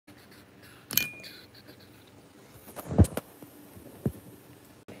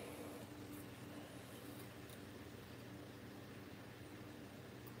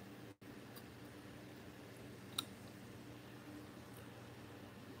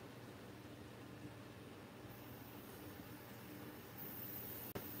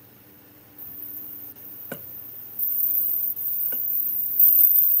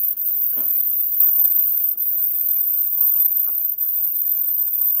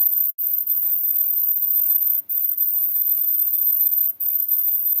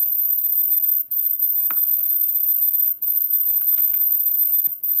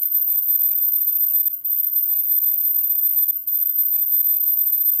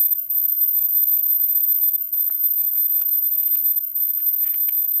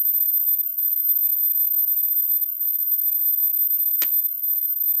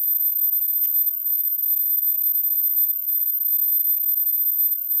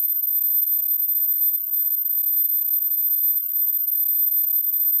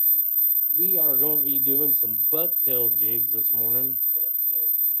We are going to be doing some bucktail jigs this morning.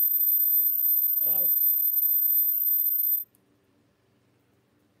 Uh,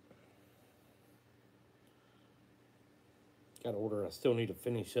 got an order I still need to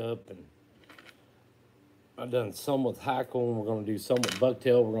finish up, and I've done some with hackle, and we're going to do some with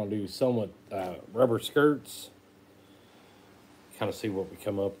bucktail. We're going to do some with rubber skirts. Kind of see what we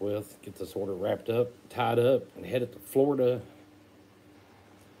come up with. Get this order wrapped up, tied up, and headed to Florida.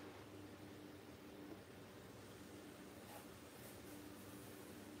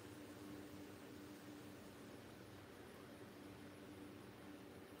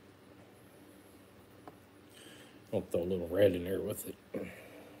 I'll throw a little red in there with it.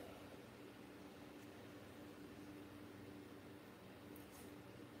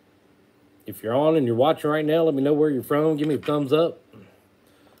 If you're on and you're watching right now, let me know where you're from. Give me a thumbs up. Let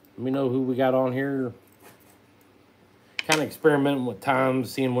me know who we got on here. Kind of experimenting with times,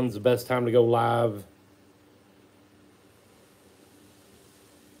 seeing when's the best time to go live.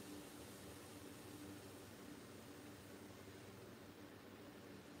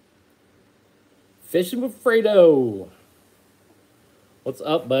 Fishing with Fredo. What's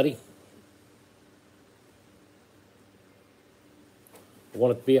up, buddy? I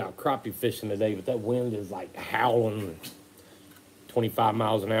wanted to be out crappie fishing today, but that wind is like howling 25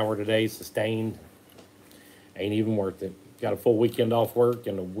 miles an hour today, sustained. Ain't even worth it. Got a full weekend off work,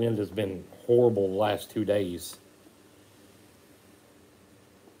 and the wind has been horrible the last 2 days.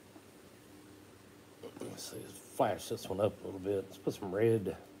 Let's see, let's flash this one up a little bit. Let's put some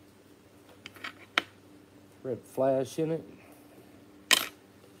red flash in it.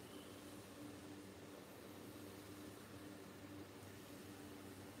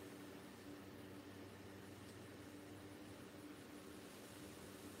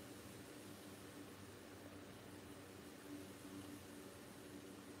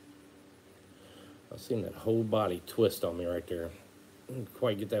 I've seen that whole body twist on me right there. Didn't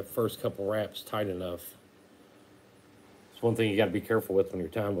quite get that first couple wraps tight enough. It's one thing you got to be careful with when you're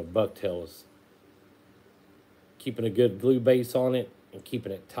tying with bucktail is keeping a good glue base on it and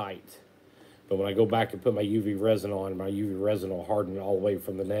keeping it tight. But when I go back and put my UV resin on, my UV resin will harden all the way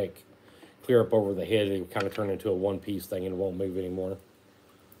from the neck, clear up over the head, and it'll kind of turn into a one-piece thing and it won't move anymore.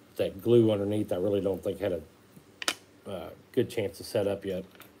 That glue underneath, I really don't think had a good chance to set up yet.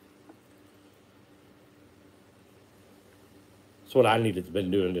 That's what I needed to been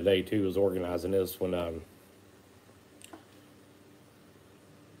doing today too, is organizing this when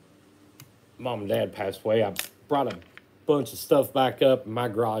Mom and Dad passed away. I brought a bunch of stuff back up, and my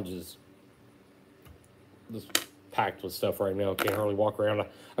garage is just packed with stuff right now. Can't hardly walk around.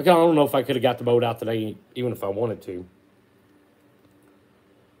 I don't know if I could have got the boat out today, even if I wanted to.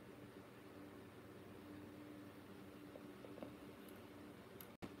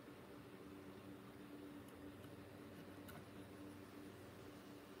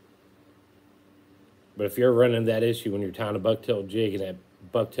 But if you're running that issue when you're tying a bucktail jig and that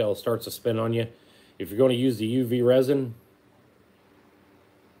bucktail starts to spin on you, if you're going to use the UV resin,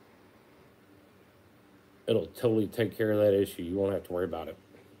 it'll totally take care of that issue. You won't have to worry about it.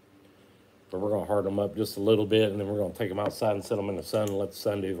 But we're going to harden them up just a little bit, and then we're going to take them outside and set them in the sun and let the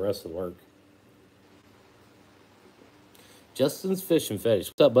sun do the rest of the work. Justin's Fishing Fetish.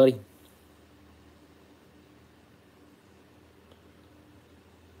 What's up, buddy?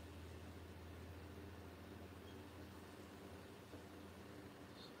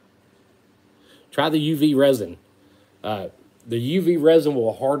 Try the UV resin. The UV resin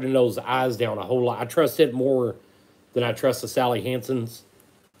will harden those eyes down a whole lot. I trust it more than I trust the Sally Hansen's.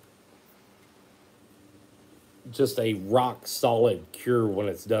 Just a rock solid cure when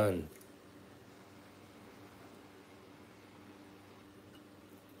it's done.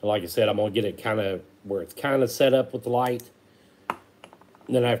 Like I said, I'm going to get it kind of where it's kind of set up with the light.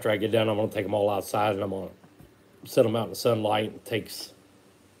 And then after I get done, I'm going to take them all outside and I'm going to set them out in the sunlight. It takes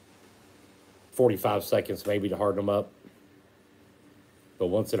 45 seconds maybe to harden them up. But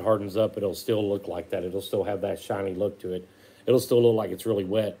once it hardens up, it'll still look like that. It'll still have that shiny look to it. It'll still look like it's really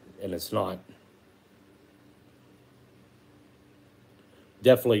wet, and it's not.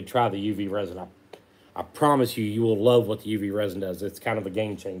 Definitely try the UV resin. I promise you, you will love what the UV resin does. It's kind of a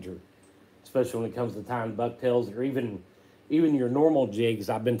game changer, especially when it comes to tying bucktails or even your normal jigs.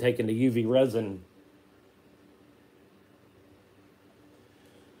 I've been taking the UV resin.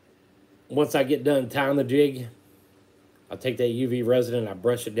 Once I get done tying the jig, I take that UV resin and I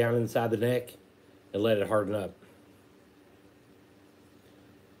brush it down inside the neck and let it harden up.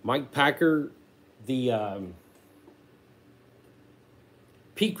 Mike Packer, the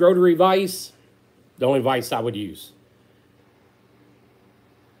Peak rotary vise, the only vise I would use.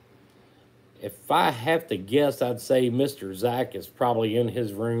 If I have to guess, I'd say Mr. Zach is probably in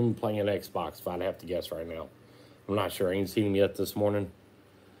his room playing Xbox, if I'd have to guess right now. I'm not sure. I ain't seen him yet this morning.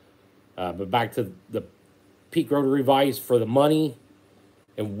 But back to the Peak rotary vise. For the money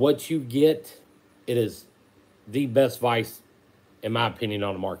and what you get, it is the best vise, in my opinion,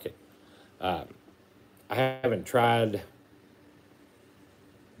 on the market. I haven't tried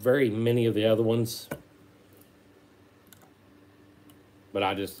very many of the other ones, but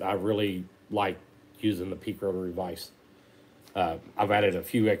I really like using the Peak rotary vise. I've added a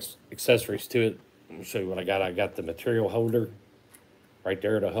few accessories to it. Let me show you what I got. I got the material holder right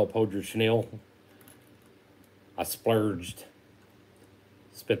there to help hold your chenille. I splurged,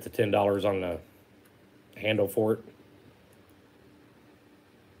 spent the $10 on the handle for it.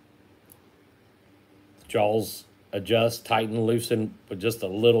 Jaws adjust, tighten, loosen with just a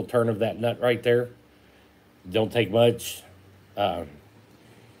little turn of that nut right there. Don't take much.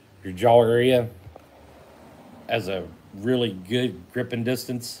 Your jaw area has a really good gripping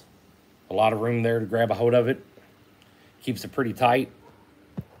distance. A lot of room there to grab a hold of it. Keeps it pretty tight.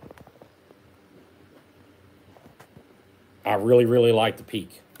 I really, really like the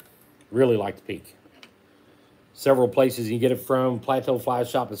Peak. Really like the Peak. Several places you can get it from. Plateau Fly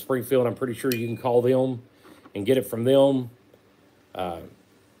Shop in Springfield. I'm pretty sure you can call them and get it from them.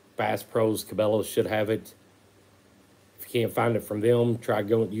 Bass Pros, Cabela's should have it. If you can't find it from them, try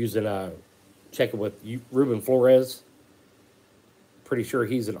going using check it with Ruben Flores. Pretty sure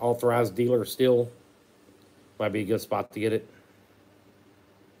he's an authorized dealer still. Might be a good spot to get it.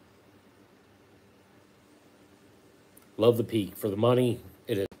 Love the Peak. For the money,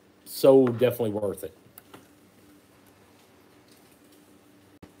 it is so definitely worth it.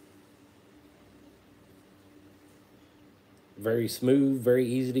 Very smooth, very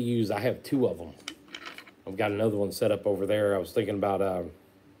easy to use. I have 2 of them. I've got another one set up over there. I was thinking about,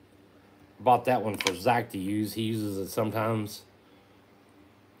 bought that one for Zach to use. He uses it sometimes.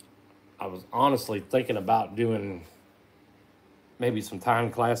 I was honestly thinking about doing maybe some time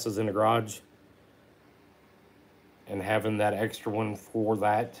classes in the garage and having that extra one for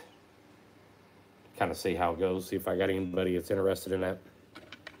that. Kind of see how it goes, see if I got anybody that's interested in that.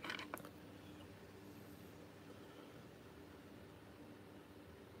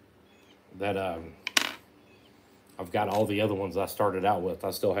 I've got all the other ones I started out with.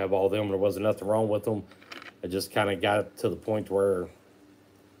 I still have all of them. There wasn't nothing wrong with them. I just kind of got to the point where,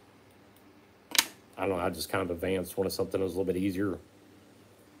 I don't know, I just kind of advanced, wanted something that was a little bit easier.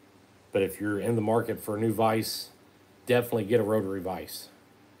 But if you're in the market for a new vise, definitely get a rotary vise.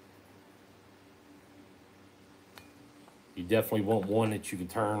 You definitely want one that you can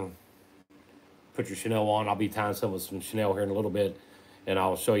turn, put your chenille on. I'll be tying some with some chenille here in a little bit, and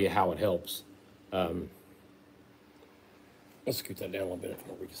I'll show you how it helps. Let's scoot that down a little bit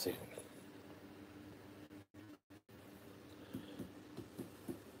so we can see it.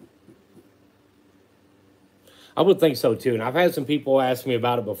 I would think so too, and I've had some people ask me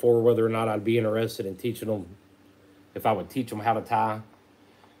about it before, whether or not I'd be interested in teaching them, if I would teach them how to tie.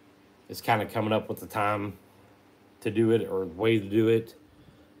 It's kind of coming up with the time to do it, or the way to do it,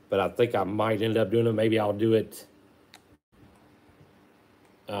 but I think I might end up doing it. Maybe I'll do it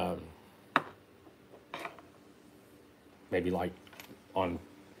maybe like on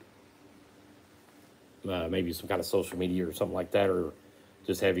maybe some kind of social media or something like that, or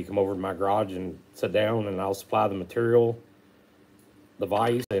just have you come over to my garage and sit down, and I'll supply the material, the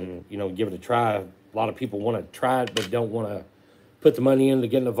vise, and, you know, give it a try. A lot of people want to try it, but don't want to put the money into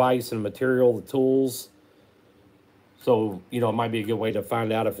getting the vise and the material, the tools. So, you know, it might be a good way to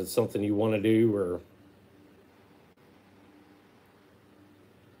find out if it's something you want to do, or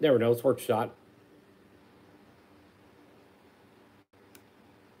never know. It's worth a shot.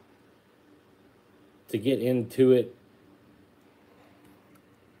 To get into it,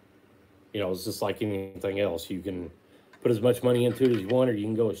 you know, it's just like anything else. You can put as much money into it as you want, or you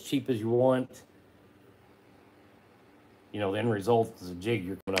can go as cheap as you want. You know, the end result is a jig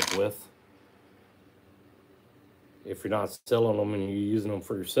you're coming up with. If you're not selling them and you're using them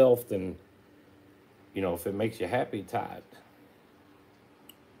for yourself, then, you know, if it makes you happy, tie it.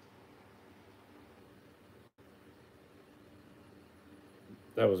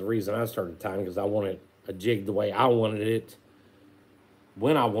 That was the reason I started tying, because I wanted a jig the way I wanted it,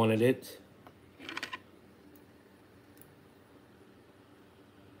 when I wanted it.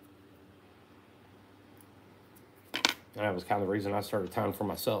 And that was kind of the reason I started tying for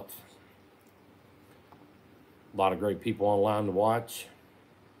myself. A lot of great people online to watch.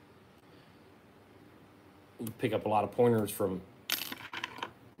 Pick up a lot of pointers from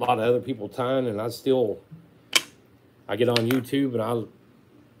a lot of other people tying, and I get on YouTube and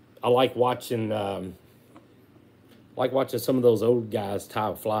I like watching some of those old guys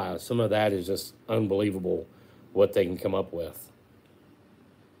tie flies. Some of that is just unbelievable what they can come up with.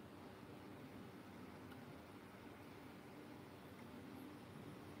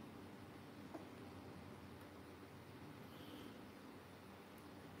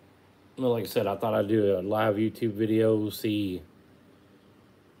 Well, like I said, I thought I'd do a live YouTube video, see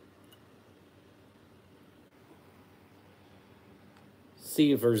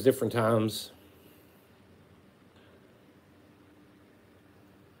if there's different times.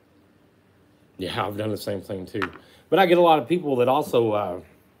 Yeah, I've done the same thing too. But I get a lot of people that also,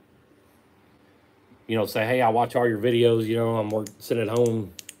 say, hey, I watch all your videos, I'm sitting at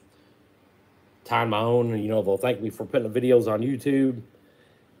home tying my own, and, they'll thank me for putting the videos on YouTube.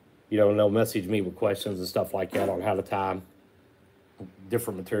 And they'll message me with questions and stuff like that on how to tie,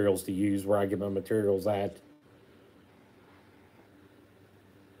 different materials to use, where I get my materials at.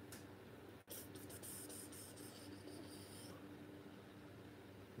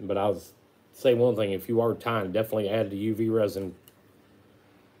 But I was say one thing: if you are tying, definitely add the UV resin.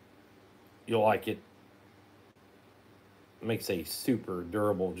 You'll like it. It makes a super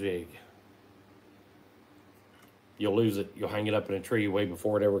durable jig. You'll lose it. You'll hang it up in a tree way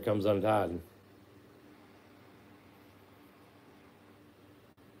before it ever comes untied.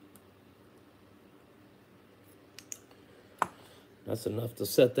 That's enough to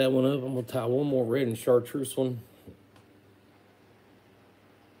set that one up. I'm going to tie one more red and chartreuse one.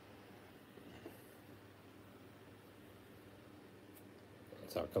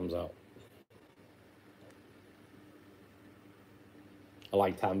 That's how it comes out. I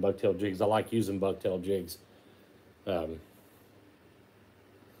like tying bucktail jigs. I like using bucktail jigs.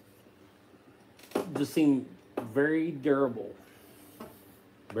 Just seem very durable.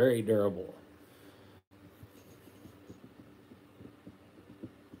 Very durable.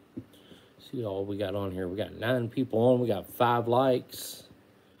 See all we got on here. We got 9 people on. We got 5 likes.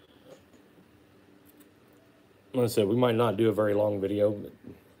 Like I said, we might not do a very long video, but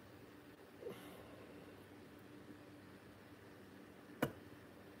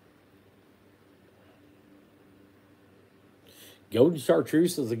golden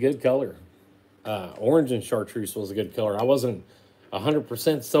chartreuse is a good color. Orange and chartreuse was a good color. I wasn't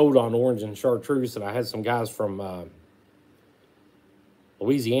 100% sold on orange and chartreuse, and I had some guys from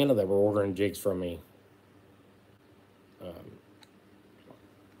Louisiana that were ordering jigs from me.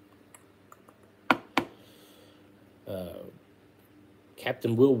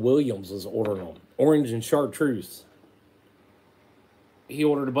 Captain Will Williams was ordering them, orange and chartreuse. He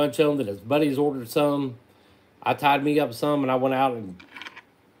ordered a bunch of them, that his buddies ordered some. I tied me up some, and I went out, and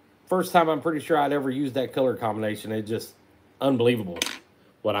first time I'm pretty sure I'd ever used that color combination. It just unbelievable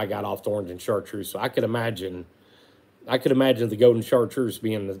what I got off the orange and chartreuse. So I could imagine the golden chartreuse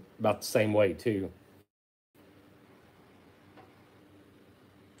being about the same way too.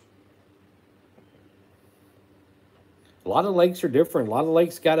 A lot of lakes are different. A lot of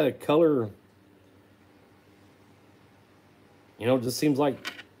lakes got a color. It just seems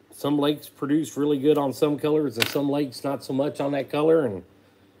like some lakes produce really good on some colors, and some lakes not so much on that color. And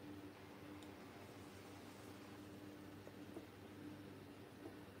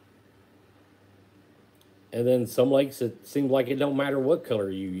then some lakes, it seems like it don't matter what color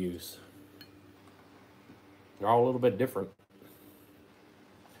you use. They're all a little bit different.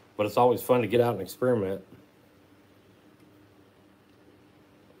 But it's always fun to get out and experiment.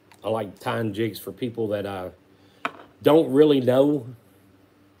 I like tying jigs for people that don't really know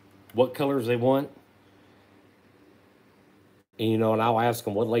what colors they want. And, and I'll ask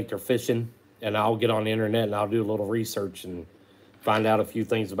them what lake they're fishing. And I'll get on the internet and I'll do a little research and find out a few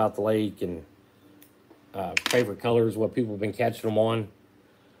things about the lake and favorite colors, what people have been catching them on.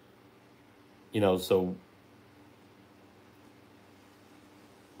 So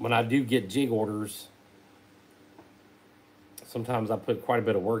when I do get jig orders, sometimes I put quite a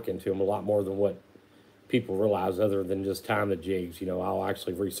bit of work into them, a lot more than what people realize, other than just tying the jigs. I'll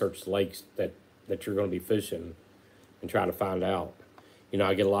actually research the lakes that you're going to be fishing and try to find out.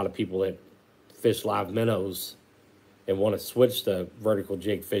 I get a lot of people that fish live minnows and want to switch to vertical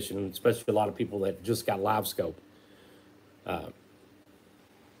jig fishing, especially a lot of people that just got live scope and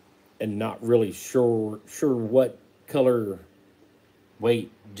not really sure what color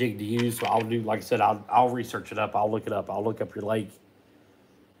weight jig to use. So I'll do, like I said, I'll research it up. I'll look it up. I'll look up your lake,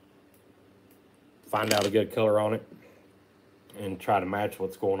 find out a good color on it, and try to match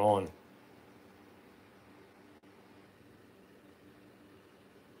what's going on.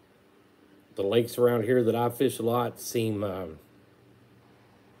 The lakes around here that I fish a lot seem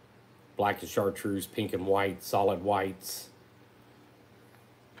black and chartreuse, pink and white, solid whites.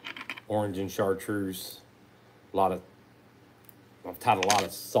 orange and chartreuse. I've tied a lot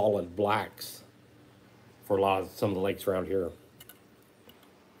of solid blacks for some of the lakes around here.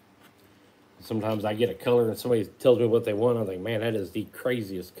 Sometimes I get a color and somebody tells me what they want. I think, man, that is the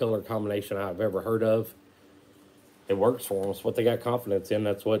craziest color combination I've ever heard of. It works for them. It's what they got confidence in.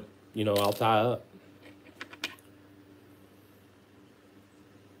 That's what, I'll tie up.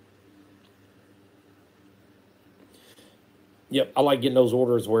 Yep, I like getting those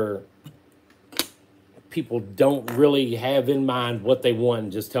orders where people don't really have in mind what they want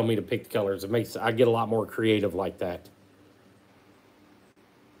and just tell me to pick the colors. I get a lot more creative like that.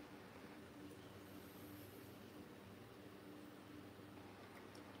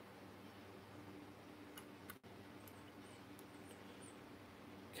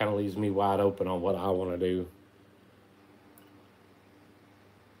 Kind of leaves me wide open on what I want to do.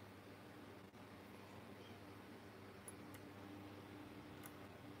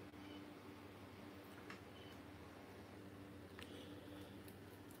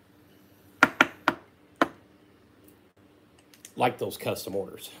 Like those custom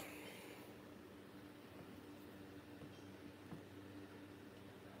orders.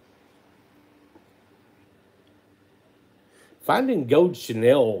 Finding gold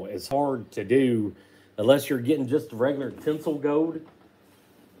chenille is hard to do unless you're getting just regular tinsel gold.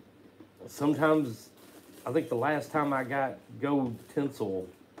 Sometimes, I think the last time I got gold tinsel,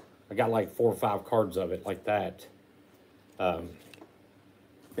 I got like 4 or 5 cards of it like that. And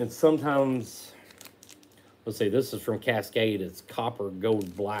sometimes, let's see, this is from Cascade. It's copper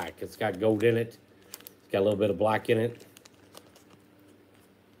gold black. It's got gold in it. It's got a little bit of black in it.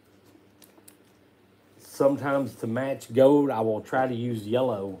 Sometimes to match gold, I will try to use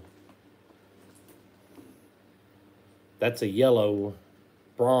yellow. That's a yellow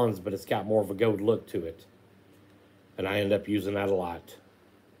bronze, but it's got more of a gold look to it. And I end up using that a lot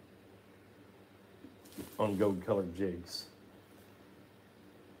on gold colored jigs.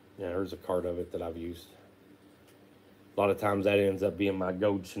 Yeah, there's a card of it that I've used. A lot of times that ends up being my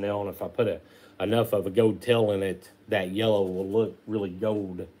gold chenille, and if I put enough of a gold tail in it, that yellow will look really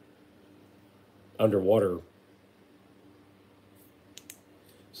gold underwater.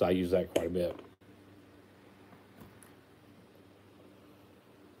 So I use that quite a bit.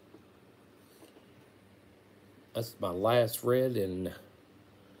 That's my last red and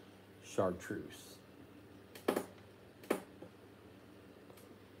chartreuse.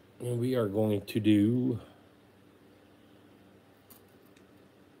 And we are going to do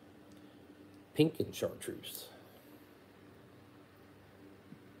pink and chartreuse.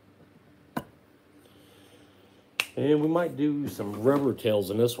 And we might do some rubber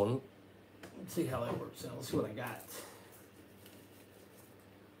tails in this one. Let's see how that works out. Let's see what I got.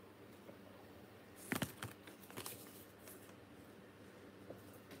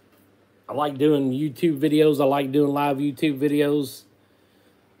 I like doing YouTube videos. I like doing live YouTube videos.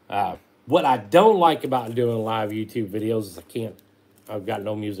 What I don't like about doing live YouTube videos is I've got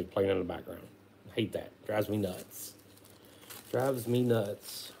no music playing in the background. I hate that. Drives me nuts. Drives me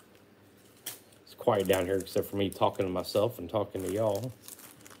nuts. It's quiet down here except for me talking to myself and talking to y'all.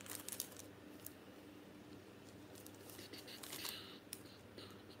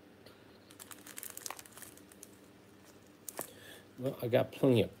 Well, I got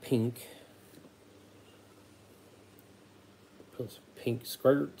plenty of pink. Put some pink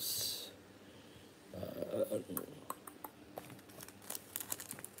skirts.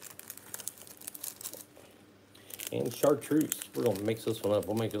 And chartreuse. We're going to mix this one up.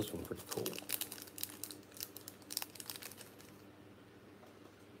 We'll make this one pretty cool.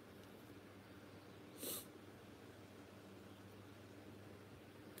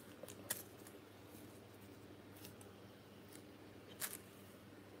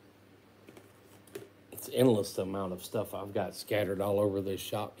 It's endless the amount of stuff I've got scattered all over this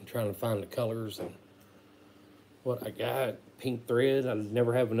shop and trying to find the colors and what I got. Pink thread. I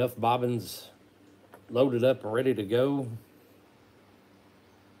never have enough bobbins loaded up and ready to go.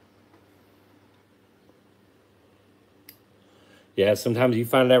 Yeah, sometimes you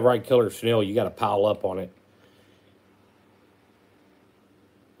find that right color chenille, you got to pile up on it.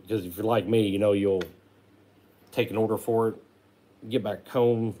 Because if you're like me, you'll take an order for it, get back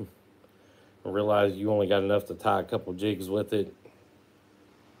home, and realize you only got enough to tie a couple jigs with it.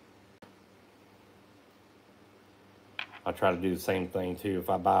 I try to do the same thing too. If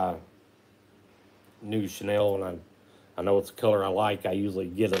I buy new chenille and I know it's a color I like, I usually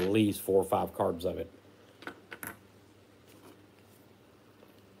get at least 4 or 5 cards of it.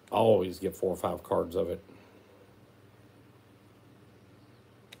 I always get 4 or 5 cards of it.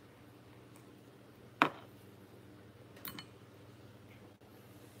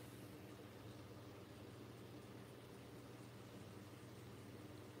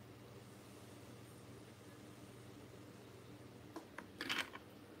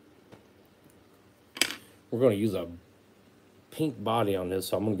 We're going to use a pink body on this,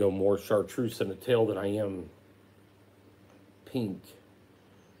 so I'm going to go more chartreuse in the tail than I am pink.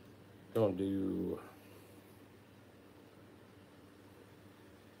 Going to do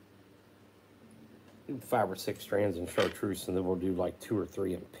 5 or 6 strands in chartreuse, and then we'll do like 2 or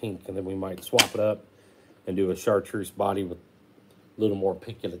 3 in pink, and then we might swap it up and do a chartreuse body with a little more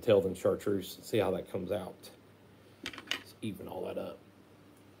pink in the tail than chartreuse and see how that comes out. Let's even all that up.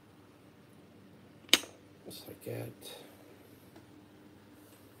 Just like that.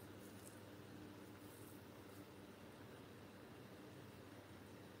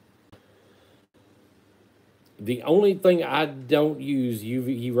 The only thing I don't use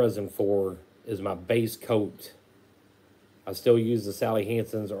UV resin for is my base coat. I still use the Sally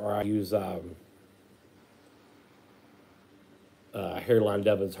Hansen's, or I use Hairline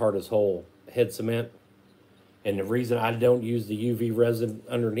Devon's Hard as Whole head cement. And the reason I don't use the UV resin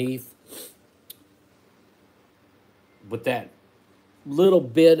underneath, with that little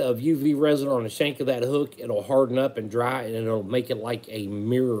bit of UV resin on the shank of that hook, it'll harden up and dry, and it'll make it like a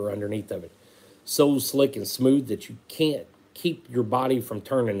mirror underneath of it. So slick and smooth that you can't keep your body from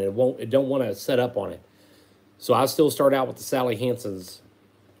turning. It don't want to set up on it. So I still start out with the Sally Hansen's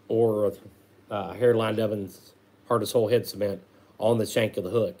or Hairline Devon's Hard as Whole head cement on the shank of the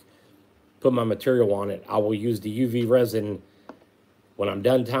hook. Put my material on it. I will use the UV resin when I'm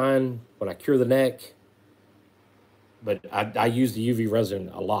done tying, when I cure the neck. But I use the UV resin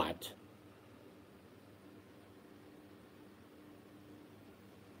a lot.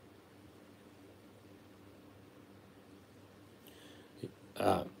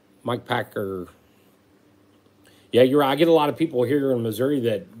 Mike Packer. Yeah, you're right. I get a lot of people here in Missouri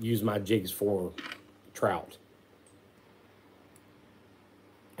that use my jigs for trout.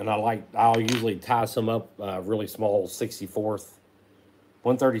 And I'll usually tie some up really small, 64th,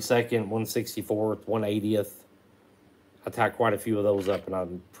 132nd, 164th, 180th. I tie quite a few of those up, and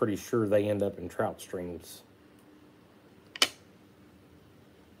I'm pretty sure they end up in trout streams.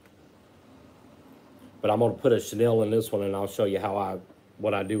 But I'm going to put a chenille in this one, and I'll show you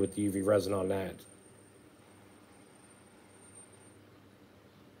what I do with the UV resin on that.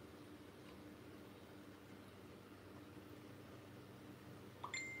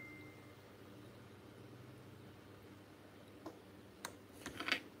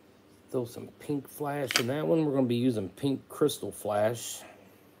 Throw some pink flash in that one. We're going to be using pink crystal flash.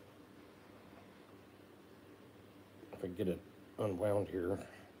 If I get it unwound here.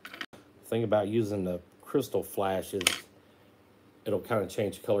 The thing about using the crystal flash is it'll kind of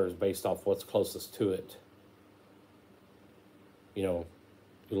change colors based off what's closest to it. You know,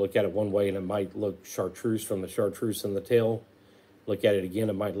 you look at it one way and it might look chartreuse from the chartreuse in the tail. Look at it again,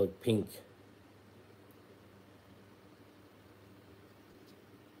 it might look pink.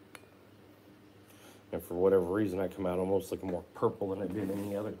 And for whatever reason, I come out almost looking more purple than it did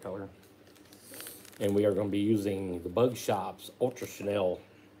any other color. And we are going to be using the Bug Shop's Ultra Chenille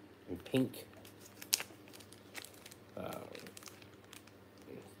in pink.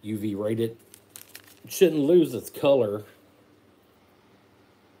 UV rated. It shouldn't lose its color.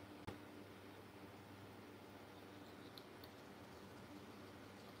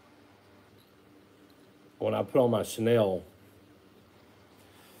 When I put on my Chenille,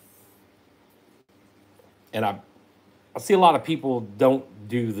 and I see a lot of people don't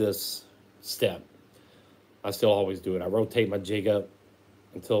do this step. I still always do it. I rotate my jig up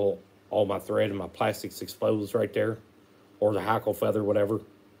until all my thread and my plastic's exposed right there, or the hackle feather, whatever.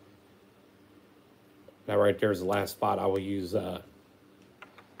 Now right there is the last spot. I will use the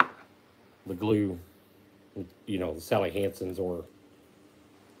glue, you know, the Sally Hansen's or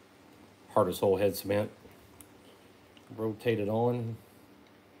Hard as Whole head cement. Rotate it on,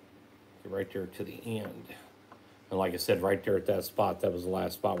 get right there to the end. And like I said, right there at that spot, that was the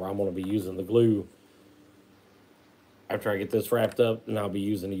last spot where I'm going to be using the glue. After I get this wrapped up, and I'll be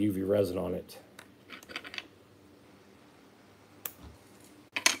using the UV resin on it.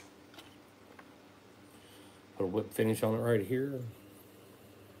 Put a whip finish on it right here.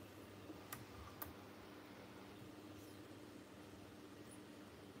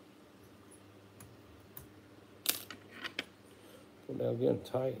 Go down again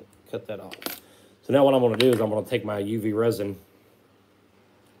tight, cut that off. So now what I'm going to do is I'm going to take my UV resin.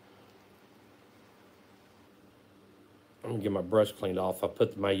 I'm going to get my brush cleaned off. I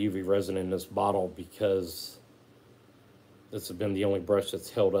put my UV resin in this bottle because this has been the only brush that's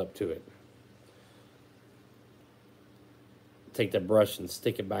held up to it. Take that brush and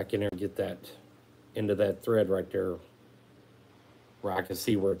stick it back in there and get that into that thread right there where I can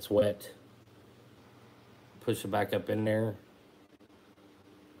see where it's wet. Push it back up in there.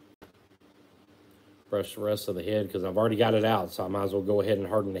 Brush the rest of the head because I've already got it out, so I might as well go ahead and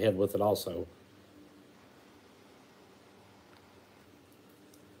harden the head with it also.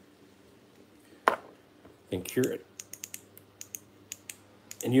 And cure it.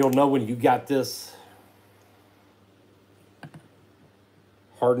 And you'll know when you got this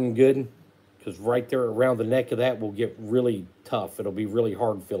hardened good, because right there around the neck of that will get really tough. It'll be really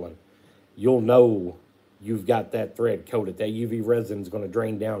hard feeling. You'll know you've got that thread coated. That UV resin is going to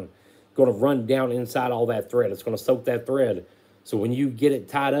drain down, going to run down inside all that thread. It's going to soak that thread. So when you get it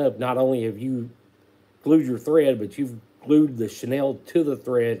tied up, not only have you glued your thread, but you've glued the chenille to the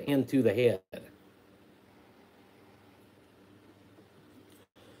thread and to the head.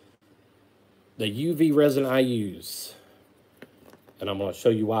 The UV resin I use, and I'm going to show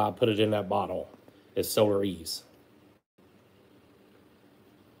you why I put it in that bottle, is Solar Ease.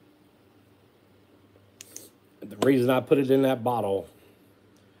 The reason I put it in that bottle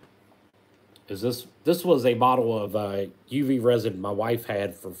is this was a bottle of UV resin my wife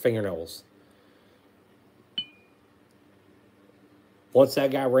had for fingernails. Once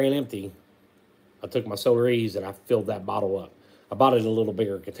that guy ran empty, I took my Solar Ease and I filled that bottle up. I bought it in a little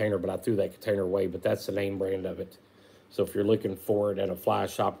bigger container, but I threw that container away, but that's the name brand of it. So if you're looking for it at a fly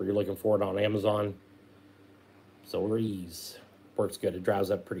shop or you're looking for it on Amazon, Solar Ease works good. It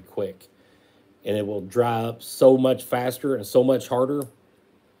dries up pretty quick. And it will dry up so much faster and so much harder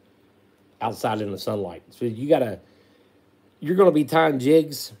outside in the sunlight. So you're going to be tying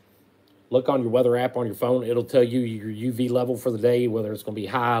jigs. Look on your weather app on your phone. It'll tell you your UV level for the day, whether it's going to be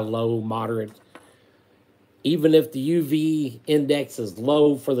high, low, moderate. Even if the UV index is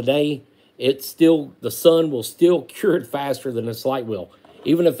low for the day, the sun will still cure it faster than this light will.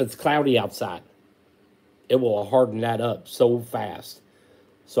 Even if it's cloudy outside, it will harden that up so fast.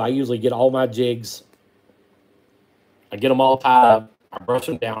 So I usually get all my jigs. I get them all tied up. I brush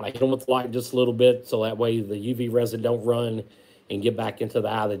them down. I hit them with the light just a little bit so that way the UV resin don't run and get back into the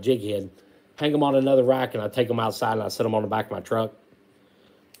eye of the jig head. Hang them on another rack, and I take them outside and I set them on the back of my truck.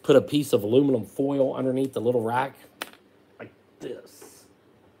 Put a piece of aluminum foil underneath the little rack, like this.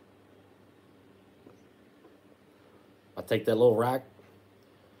 I take that little rack.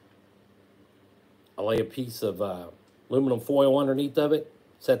 I lay a piece of aluminum foil underneath of it.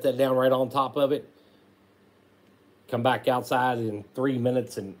 Set that down right on top of it. Come back outside in 3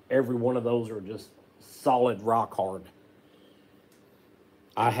 minutes, and every one of those are just solid rock hard.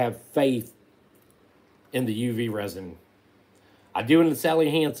 I have faith in the UV resin. I do in the Sally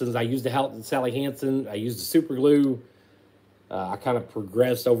Hansen's. I used the Sally Hansen. I used the super glue. I kind of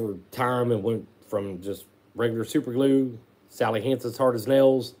progressed over time and went from just regular super glue, Sally Hansen's hard as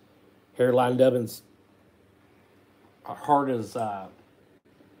nails, hairline dubbins hard as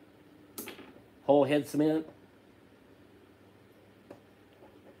whole head cement.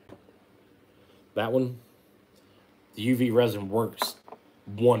 That one, the UV resin works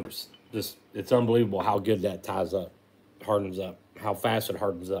wonders. Just, it's unbelievable how good that ties up, hardens up, how fast it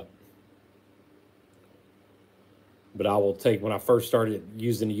hardens up. But I will take, when I first started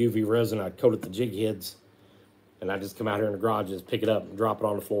using the UV resin, I coated the jig heads, and I just come out here in the garage, just pick it up and drop it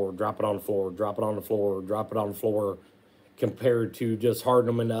on the floor, drop it on the floor, drop it on the floor, drop it on the floor, compared to just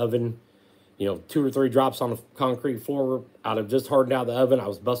hardening them in the oven. You know, 2 or 3 drops on the concrete floor. I'd have just hardened out the oven. I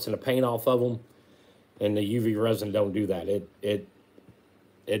was busting the paint off of them, and the UV resin don't do that.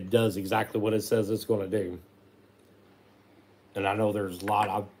 It does exactly what it says it's going to do. And I know there's a lot.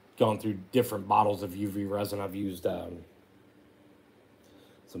 I've gone through different bottles of UV resin. I've used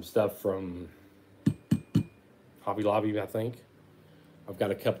some stuff from Hobby Lobby, I think. I've got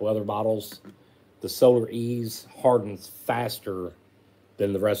a couple other bottles. The Solar Ease hardens faster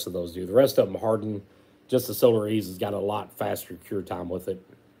than the rest of those do. The rest of them harden. Just the Solar Ease has got a lot faster cure time with it.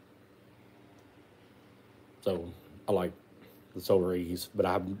 So I like the Solar Ease, but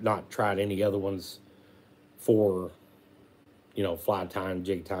I've not tried any other ones for, you know, fly tying,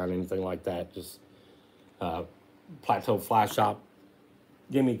 jig tying, anything like that. Just Plateau Fly Shop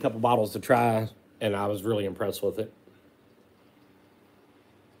gave me a couple bottles to try, and I was really impressed with it.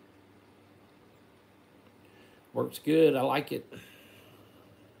 Works good. I like it.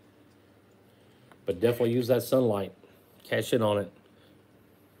 But definitely use that sunlight. Cash in on it.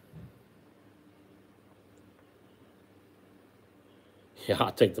 Yeah,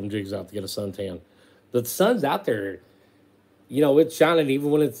 I'll take them jigs out to get a suntan. The sun's out there. You know, it's shining even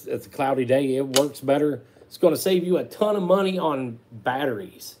when it's a cloudy day. It works better. It's going to save you a ton of money on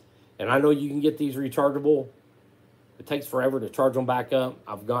batteries. And I know you can get these rechargeable. It takes forever to charge them back up.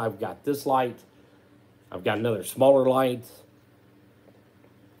 I've got this light. I've got another smaller light.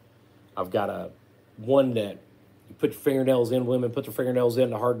 I've got one that you put your fingernails in. Women put their fingernails in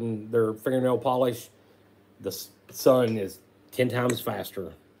to harden their fingernail polish. the sun is 10 times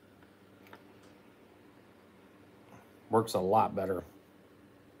faster. Works a lot better.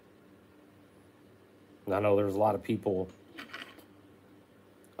 And I know there's a lot of people,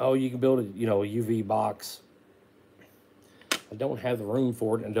 oh, you can build a, you know, a UV box. I don't have the room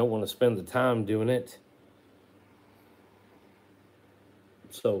for it and don't want to spend the time doing it.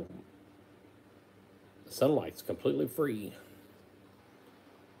 So the sunlight's completely free.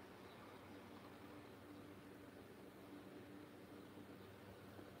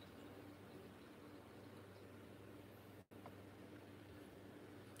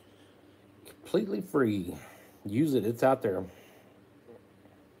 Completely free. Use it, it's out there.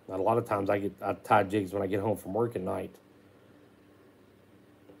 A lot of times I tie jigs when I get home from work at night.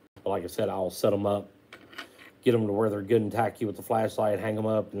 But like I said, I'll set them up, get them to where they're good and tacky with the flashlight, hang them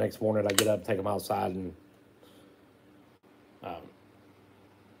up. The next morning I get up, take them outside, and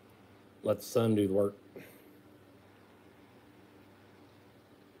let the sun do the work.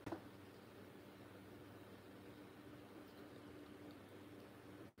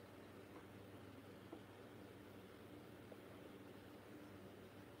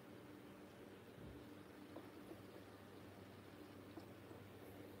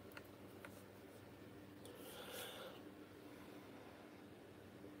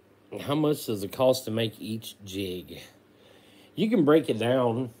 How much does it cost to make each jig? You can break it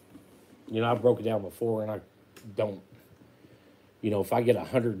down. You know, I broke it down before, and I don't. You know, if I get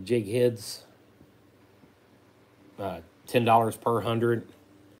 100 jig heads, $10 per 100.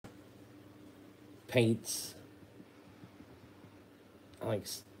 Paints, I think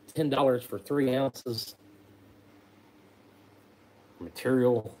 $10 for 3 ounces.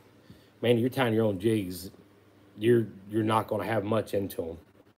 Material, man, you're tying your own jigs. You're not going to have much into them.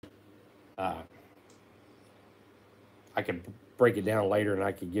 I could break it down later, and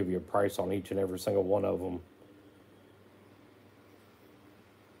I could give you a price on each and every single one of them.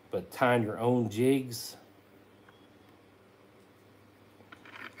 But tying your own jigs,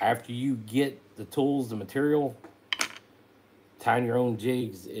 after you get the tools, the material, tying your own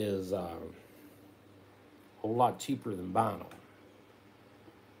jigs is a whole lot cheaper than buying them.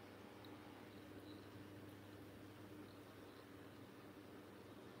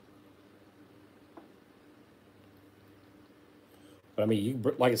 But I mean,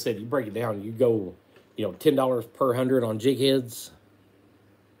 you, like I said, you break it down, you go, you know, $10 per 100 on jig heads.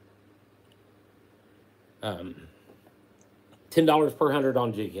 $10 per 100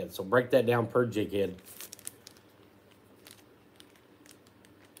 on jig head. So break that down per jig head.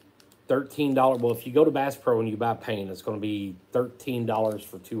 $13. Well, if you go to Bass Pro and you buy paint, it's going to be $13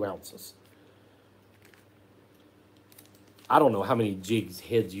 for 2 ounces. I don't know how many jigs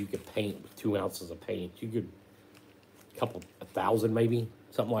heads you could paint with 2 ounces of paint. You could, a 1,000 maybe,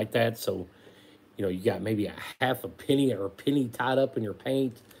 something like that. So, you know, you got maybe a half a penny or a penny tied up in your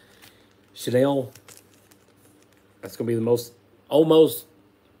paint. Chanel, that's going to be the most, almost,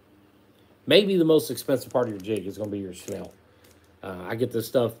 maybe the most expensive part of your jig is going to be your Chanel. I get this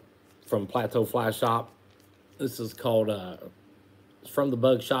stuff from Plateau Fly Shop. This is called, it's from the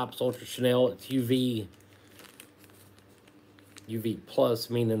Bug Shop. It's Ultra Chanel. It's UV plus,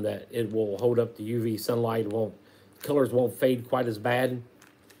 meaning that it will hold up the UV sunlight. It won't, colors won't fade quite as bad.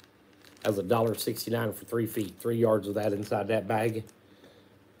 As $1.69 for 3 feet, 3 yards of that inside that bag.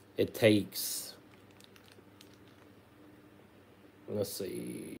 It takes, let's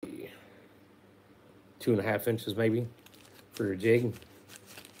see, 2.5 inches maybe for your jig.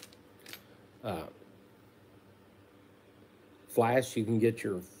 Flash, you can get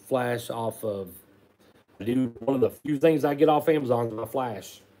your flash off of, one of the few things I get off Amazon is my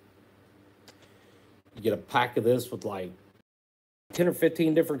flash. You get a pack of this with like 10 or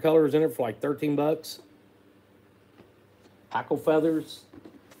 15 different colors in it for like 13 bucks. Hackle feathers.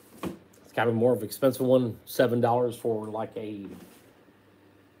 It's kind of more of an expensive one, $7 for like a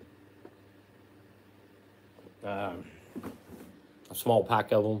small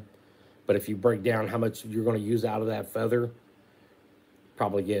pack of them. But if you break down how much you're going to use out of that feather,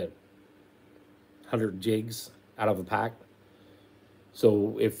 probably get 100 jigs out of a pack.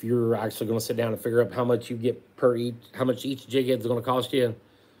 So if you're actually going to sit down and figure out how much you get per each, how much each jig head is going to cost you,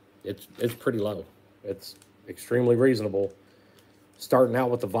 it's pretty low. It's extremely reasonable. Starting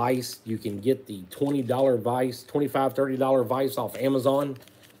out with the vise, you can get the $20 vise, $25, $30 vise off Amazon.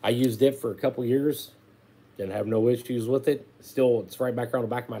 I used it for a couple years. Didn't have no issues with it. Still, it's right back around the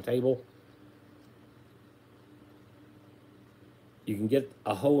back of my table. You can get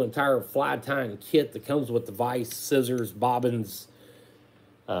a whole entire fly tying kit that comes with the vise, scissors, bobbins.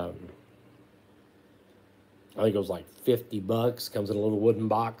 I think it was like 50 bucks. Comes in a little wooden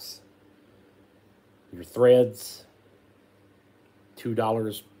box. your threads,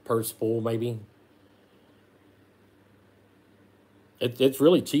 $2 per spool maybe. It's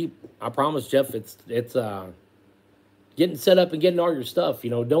really cheap. I promise, Jeff. It's getting set up and getting all your stuff.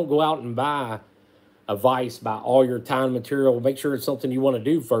 You know, don't go out and buy a vise, buy all your tying material. Make sure it's something you want to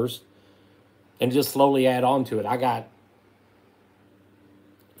do first, and just slowly add on to it. I got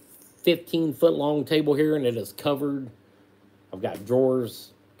 15-foot long table here, and it is covered. I've got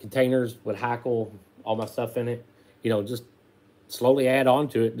drawers, containers with hackle, all my stuff in it. You know, just slowly add on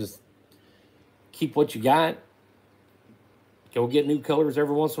to it. Just keep what you got. Go get new colors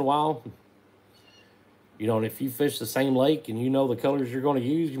every once in a while. You know, and if you fish the same lake and you know the colors you're going to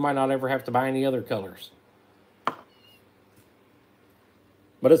use, you might not ever have to buy any other colors.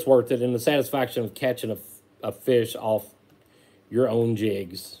 But it's worth it. And the satisfaction of catching a fish off your own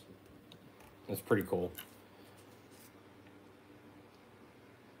jigs. It's pretty cool.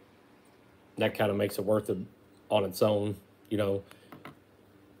 That kind of makes it worth it on its own, you know.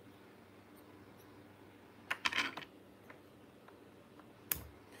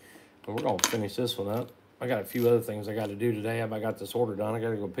 And we're going to finish this one up. I got a few other things I got to do today. I got this order done. I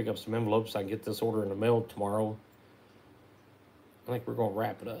got to go pick up some envelopes so I can get this order in the mail tomorrow. I think we're going to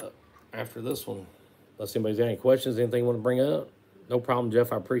wrap it up after this one. Unless anybody's got any questions, anything you want to bring up. No problem,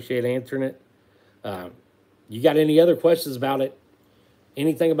 Jeff. I appreciate answering it. You got any other questions about it?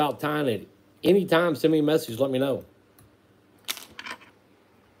 Anything about tying it? Anytime, send me a message. Let me know.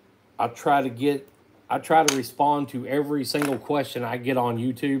 I try to respond to every single question I get on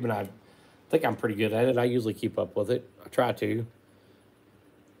YouTube, and I think I'm pretty good at it. I usually keep up with it. I try to.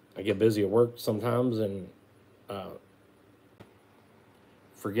 I get busy at work sometimes and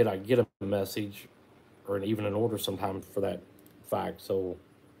forget I get a message or even an order sometimes for that fact. So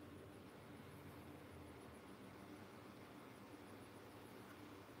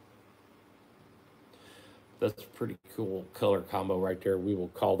that's a pretty cool color combo right there. We will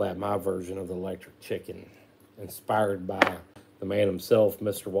call that my version of the electric chicken, inspired by the man himself,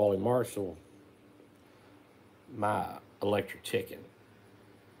 Mr. Wally Marshall. My electric chicken.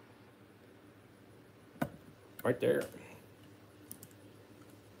 Right there.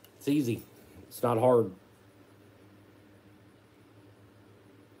 It's easy. It's not hard.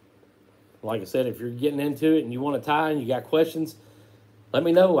 Like I said, if you're getting into it and you want to tie and you got questions, let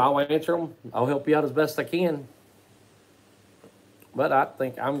me know. I'll answer them. I'll help you out as best I can. But I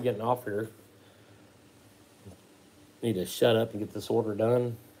think I'm getting off here. Need to shut up and get this order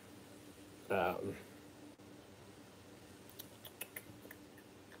done.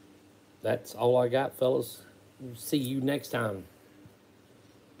 That's all I got, fellas. See you next time.